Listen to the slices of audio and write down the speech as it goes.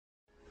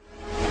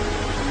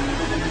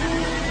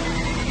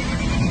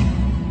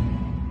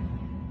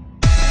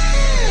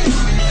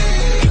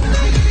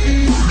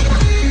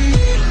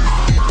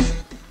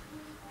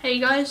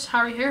guys,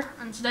 Harry here,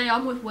 and today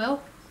I'm with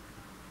Will.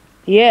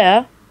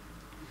 Yeah.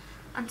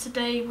 And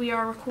today we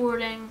are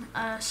recording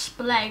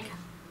Splegg.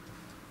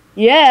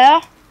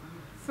 Yeah.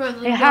 For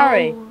the Hey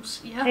Harry.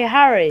 Yeah. Hey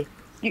Harry.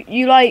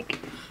 You like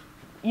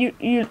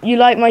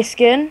my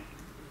skin?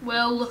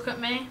 Will, look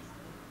at me.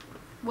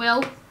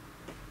 Will.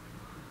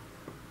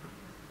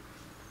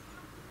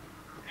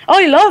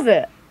 I love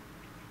it.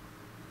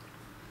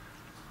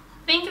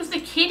 Think of the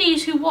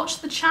kiddies who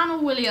watch the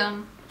channel,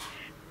 William.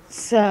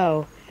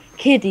 So,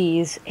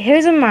 kiddies,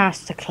 here's a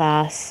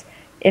masterclass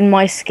in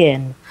my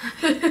skin.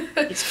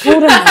 It's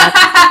called a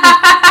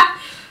masterclass.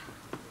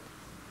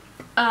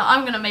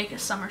 I'm gonna make a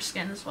summer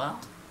skin as well,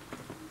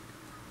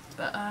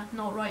 but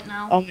not right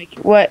now. I'll make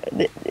it. Wait,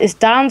 it's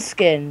Dan's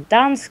skin.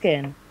 Dan's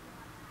skin.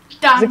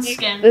 Dan's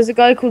skin. There's a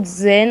guy called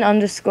Zin _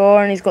 and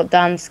he's got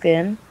Dan's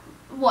skin.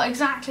 What,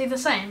 exactly the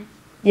same?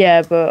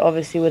 Yeah, but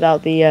obviously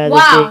without the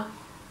wow.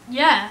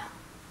 Yeah.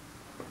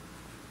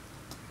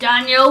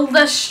 Daniel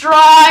the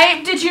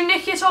Stripe. Did you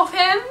nick it off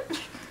him?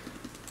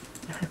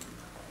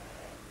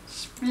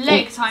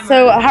 Splegg timer.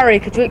 So Harry,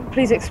 could you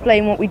please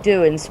explain what we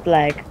do in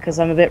Splegg? Because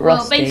I'm a bit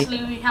rusty. Well,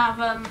 basically we have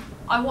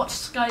I watched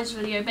Sky's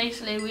video.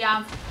 Basically we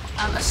have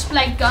a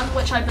Splegg gun,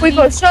 which I believe we've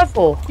got a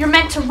shovel. You're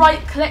meant to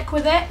right click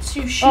with it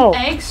to shoot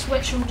eggs,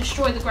 which will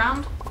destroy the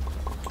ground.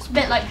 It's a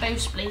bit like bow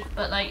spleef,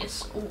 but like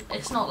it's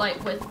not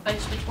like with bow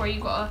spleef where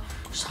you gotta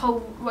just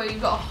hold pull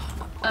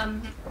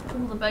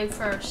the bow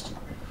first.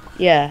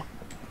 Yeah.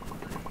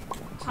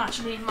 It's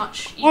actually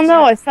much easier. Oh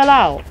no, I fell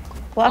out.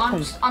 What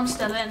happened? I'm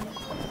still in.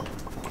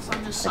 So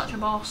I'm just such a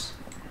boss.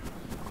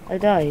 I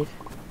died.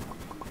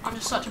 I'm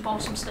just such a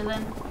boss, I'm still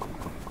in.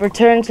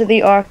 Return to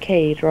the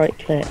arcade, right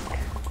click.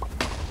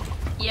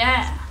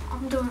 Yeah,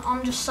 I'm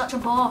just such a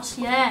boss,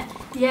 yeah.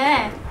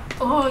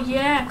 Oh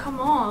yeah,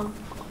 come on.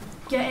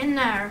 Get in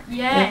there,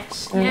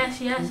 yes. Doing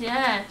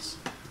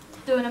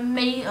a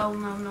mate, oh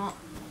no I'm not.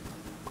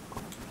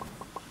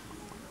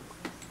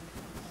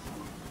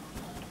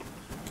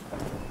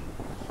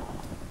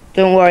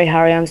 Don't worry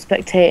Harry, I'm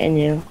spectating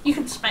you. You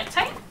can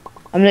spectate?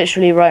 I'm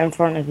literally right in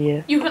front of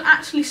you. You can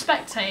actually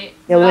spectate?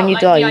 Yeah, when you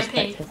die, you IP?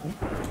 spectate.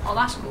 Oh,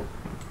 that's cool.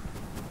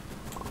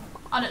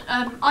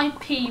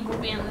 IP will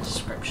be in the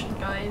description,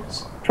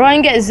 guys. Try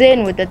and get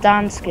Zin with the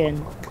Dan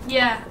skin.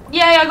 Yeah,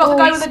 I got the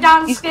guy with the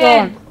Dan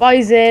skin. Gone.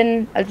 Bye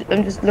Zin.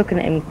 I'm just looking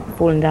at him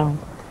falling down.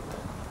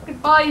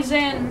 Goodbye,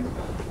 Zin.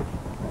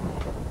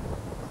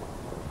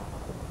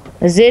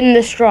 Zin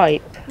the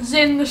Stripe.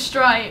 Zin the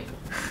Stripe.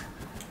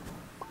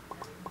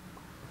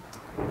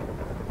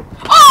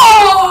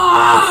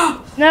 Oh!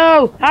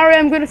 No, Harry,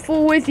 I'm gonna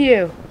fall with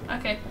you.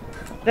 Okay.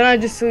 Then I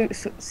just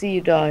see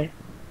you die.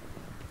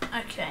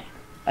 Okay.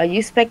 Are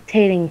you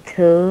spectating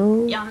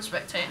too? Yeah, I'm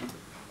spectating.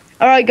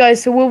 Alright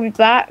guys, so we'll be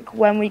back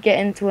when we get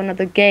into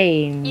another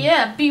game.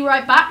 Yeah, be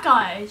right back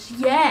guys.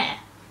 Yeah.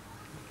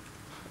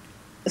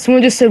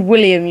 Someone just said,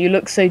 William, you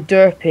look so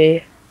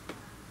derpy.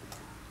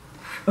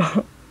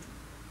 And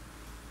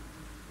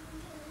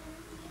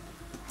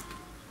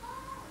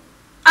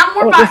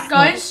we're back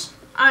guys.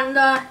 And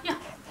yeah.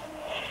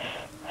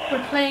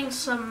 We're playing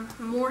some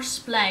more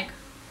Splegg.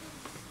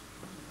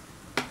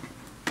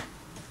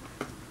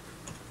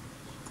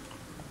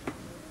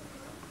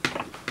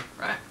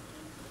 Right.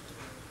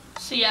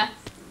 So yeah,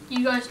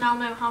 you guys now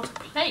know how to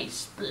play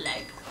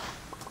Splegg.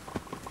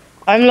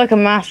 I'm like a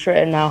master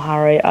at it now,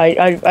 Harry.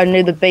 I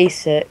know the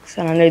basics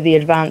and I know the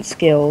advanced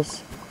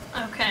skills.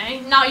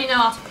 Okay, now you know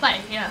how to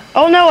play, yeah.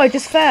 Oh no, I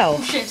just fell.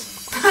 Oh shit.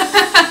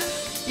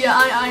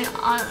 Yeah,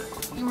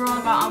 you were on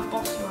about how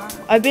boss you are.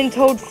 I've been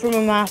told from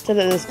a master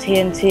that there's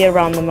TNT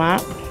around the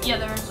map. Yeah,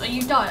 there is. Are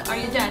you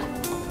dead?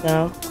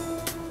 No.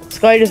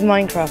 Sky does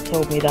Minecraft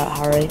told me that,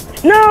 Harry.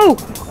 No!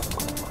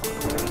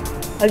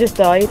 I just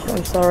died.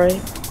 I'm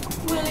sorry.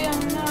 William,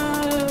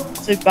 no. I'm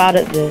so bad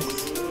at this.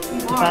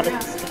 You are,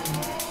 yeah.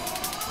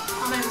 I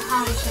don't know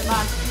how you're so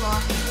bad you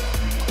are.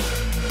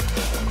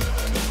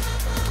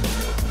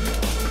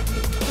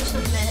 Just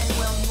admit it,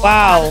 Will.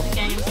 Wow. The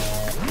game.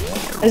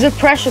 There's a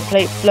pressure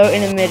plate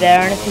floating in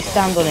midair, and if you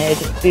stand on it, it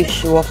just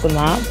boosts you off the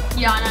map.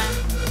 Yeah, I know.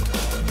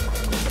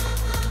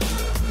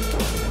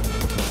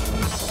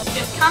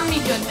 It can be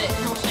good, but it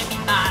can also be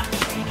bad.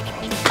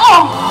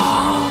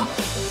 Oh!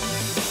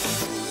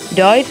 You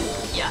died?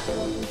 Yeah.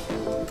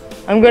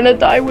 I'm gonna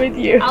die with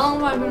you. How long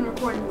have I been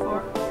recording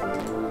for?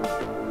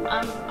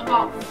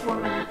 About 4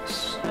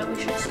 minutes. We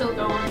should still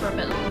go on for a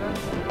bit longer.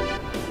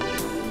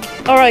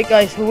 Alright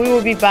guys, so we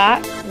will be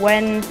back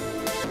when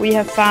we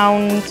have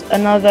found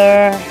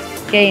another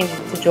game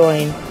to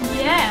join.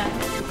 Yeah.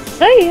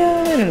 See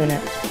ya in a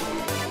minute.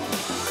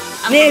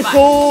 And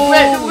Nipples!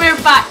 We're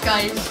back,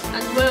 guys.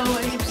 And Will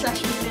is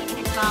obsessed with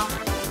nipples now.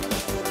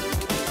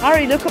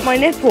 Harry, look at my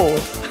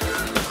nipples.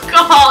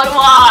 God,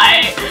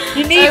 why?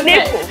 You need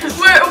nipples.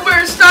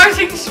 We're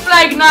starting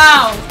Splegg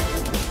now.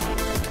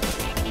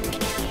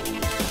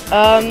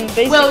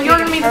 Basically, Will, you're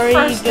gonna be the Harry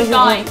first to doesn't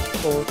die. want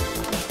nipples.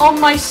 On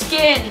my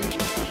skin.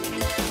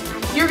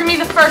 You're gonna be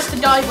the first to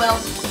die, Will.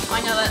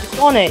 I know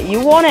that. You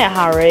want it,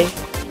 Harry.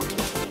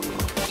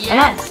 And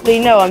actually,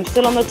 no, I'm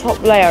still on the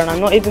top layer, and I'm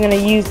not even going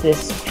to use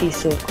this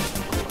piece of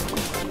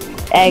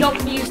egg. You're not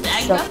going to use the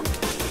egg though?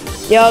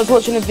 Yeah, I was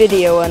watching a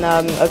video, and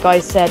a guy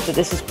said that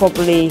this is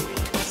probably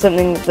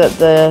something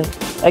that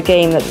a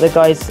game that the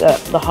guys at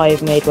the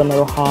Hive made when they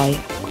were high.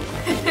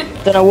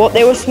 Don't know what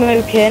they were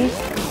smoking,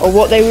 or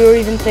what they were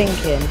even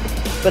thinking,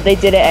 but they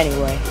did it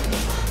anyway.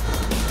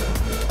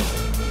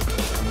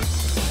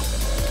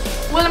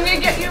 Well, I'm gonna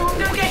get you,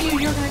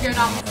 you're gonna go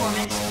down before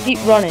me.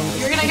 Keep running.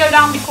 You're gonna go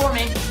down before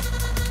me.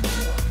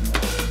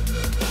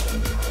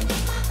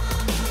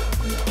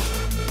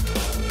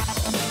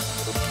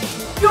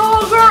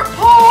 Yogurt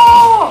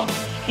paw!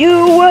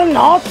 You will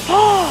not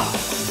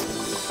pass!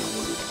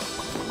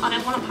 I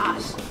don't wanna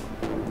pass.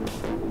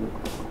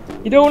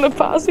 You don't want to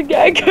pass and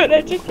get a good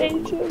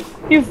education?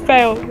 You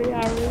failed me,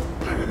 Harry.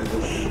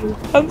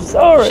 I'm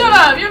sorry. Shut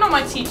up, you're not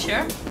my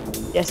teacher.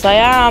 Yes, I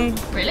am.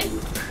 Really?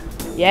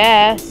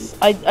 Yes.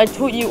 I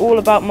taught you all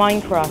about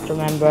Minecraft,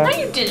 remember? No,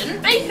 you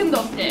didn't. Bacon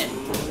Dog did.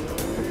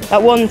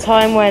 That one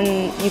time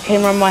when you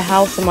came around my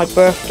house on my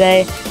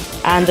birthday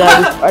and we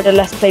started a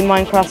Let's Play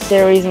Minecraft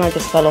series and I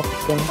just fell off the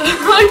thing.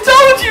 I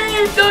told you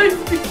you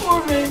died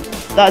before me.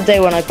 That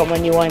day when I got my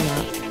new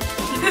iMac.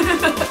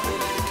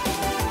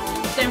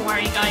 Don't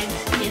worry, guys.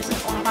 He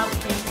isn't all about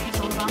him. He's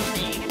all about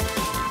me.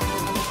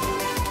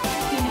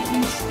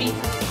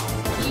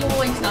 He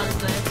always does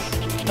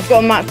this. I've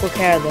got a MacBook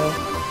Air though.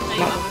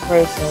 No, MacBook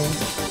Pro,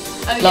 so.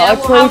 Oh, Like, yeah,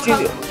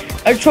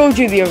 I trolled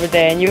you the other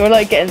day, and you were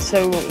like getting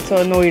so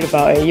annoyed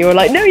about it. You were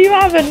like, "No, you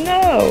haven't.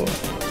 No."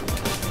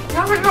 You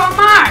haven't got a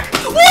Mac.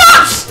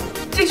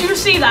 What? Did you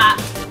see that?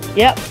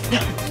 Yep.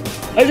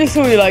 I just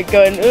saw you like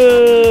going,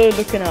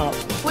 looking up.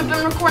 We've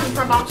been recording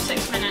for about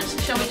 6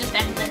 minutes. Shall we just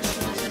end this?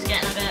 Because this is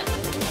getting a bit.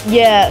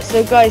 Yeah.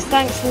 So guys,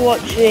 thanks for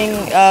watching.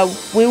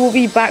 We will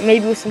be back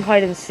maybe with some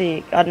hide and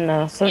seek. I don't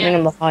know, something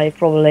on the Hive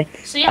probably.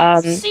 So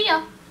yeah, see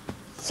ya.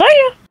 See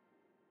ya.